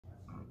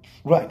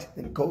Right,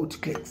 then go to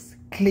clicks.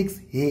 Clicks,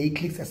 hey,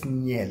 clicks as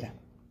nyela.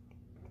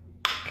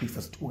 Clicks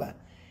as tuga.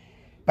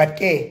 But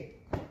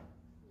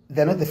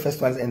they're not the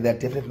first ones and they're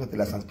definitely not the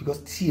last ones,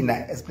 because Tina,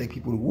 as black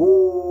people,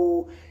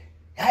 woo,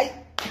 hi.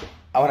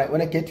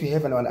 When I get to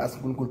heaven, I want to ask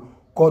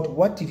God,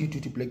 what did you do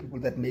to black people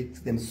that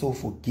makes them so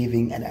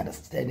forgiving and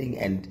understanding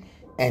and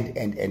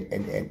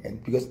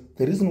because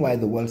the reason why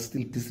the world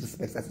still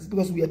disrespects us is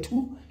because we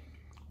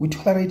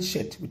tolerate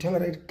shit, we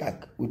tolerate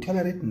gag, we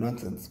tolerate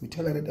nonsense, we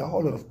tolerate a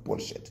whole lot of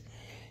bullshit.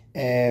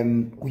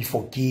 We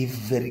forgive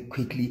very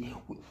quickly.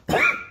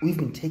 We've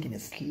been taken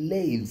as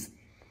slaves,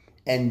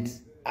 and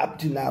up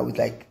to now it's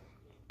like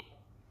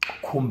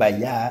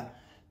kumbaya.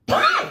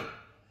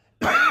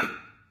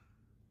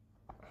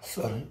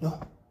 Sorry, no.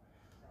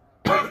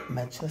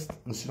 My chest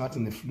is not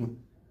in the flu.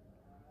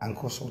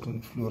 Ankle short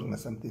on the floor or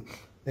something.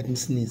 Let me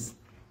sneeze.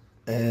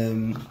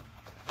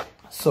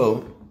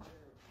 So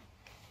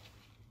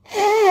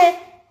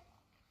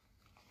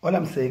all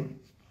I'm saying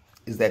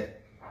is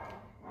that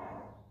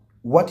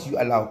what you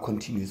allow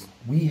continues.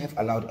 We have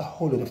allowed a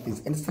whole lot of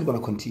things, and it's still going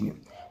to continue.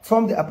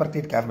 From the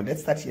apartheid government,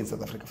 let's start here in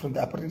South Africa. From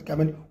the apartheid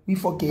government, we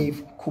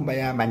forgave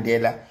Kumbaya,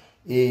 Mandela.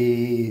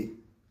 The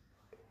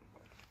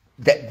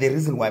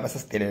reason why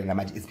Basastele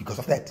Namaj is because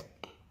of that.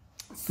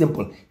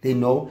 Simple. They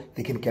know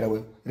they can get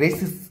away.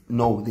 Racists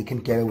know they can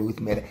get away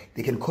with murder.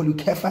 They can call you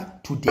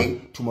Kefa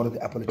today, tomorrow they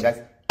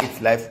apologize. Its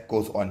life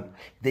goes on.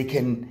 They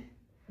can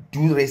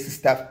do racist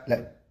stuff.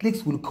 Like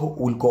Clicks will go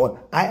on.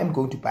 I am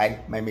going to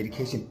buy my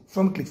medication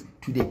from Clicks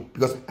today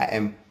because I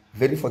am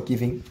very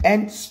forgiving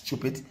and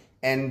stupid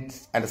and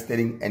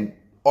understanding and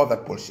all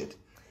that bullshit.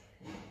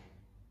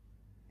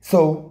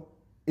 So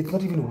it's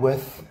not even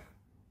worth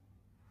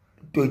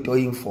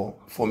doing for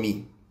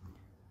me.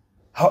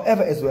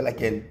 However, as well,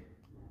 again,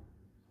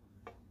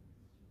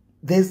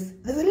 there's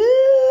a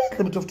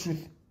little bit of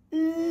truth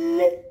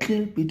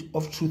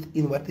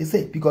in what they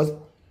say, because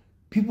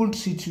people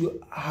treat you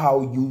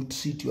how you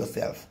treat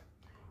yourself.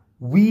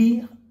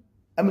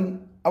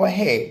 Our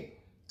hair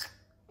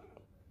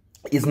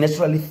is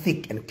naturally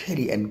thick and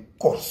curly and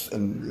coarse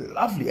and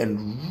lovely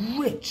and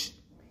rich.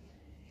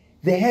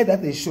 The hair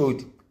that they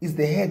showed is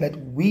the hair that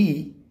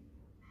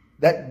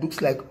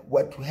looks like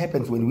what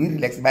happens when we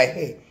relax. My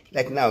hair,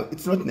 like now,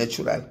 it's not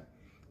natural,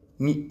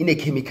 in a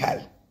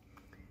chemical.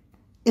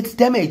 It's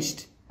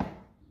damaged.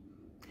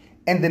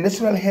 And the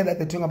natural hair that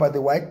they're talking about,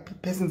 the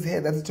white person's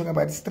hair that they're talking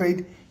about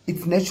straight,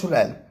 it's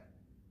natural.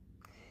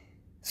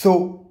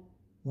 So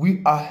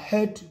we are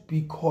hurt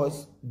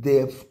because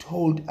they've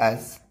told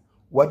us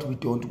what we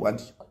don't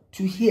want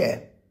to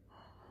hear.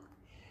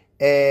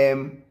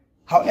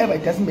 However,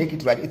 it doesn't make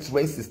it right. It's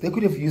racist. They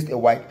could have used a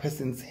white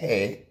person's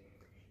hair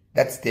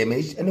that's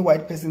damaged and a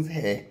white person's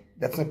hair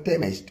that's not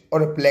damaged,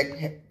 or a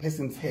black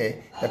person's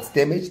hair that's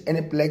damaged and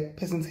a black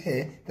person's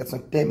hair that's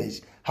not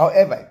damaged.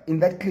 However, in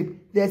that clip,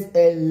 there's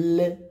a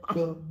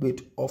little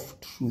bit of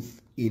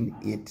truth in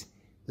it.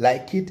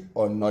 Like it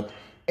or not,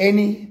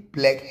 any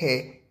black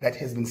hair that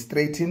has been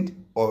straightened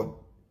or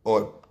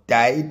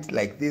dyed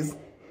like this,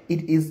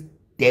 it is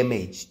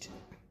damaged.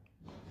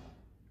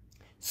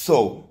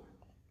 So,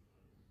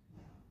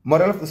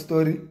 moral of the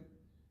story,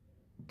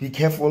 be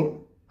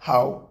careful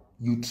how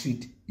you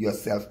treat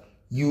yourself.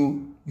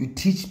 You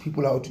teach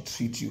people how to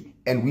treat you,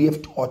 and we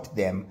have taught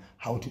them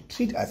how to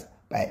treat us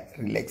by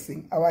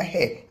relaxing our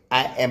hair.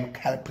 I am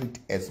culprit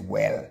as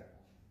well,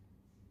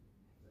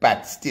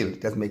 but still it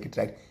doesn't make it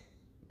right.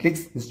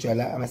 Clicks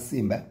Nisjala, I'm a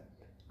Simba,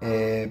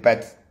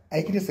 but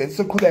I can just say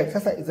so. Good luck.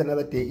 Sasa is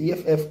another day.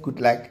 EFF,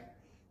 good luck.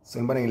 So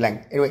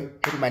anyway,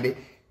 happy Monday.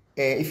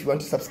 If you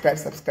want to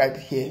subscribe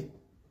here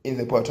in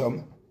the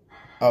bottom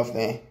of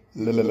the.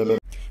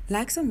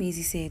 Like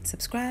Somizi said,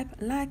 subscribe,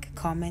 like,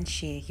 comment,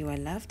 share. You are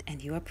loved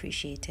and you are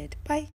appreciated. Bye.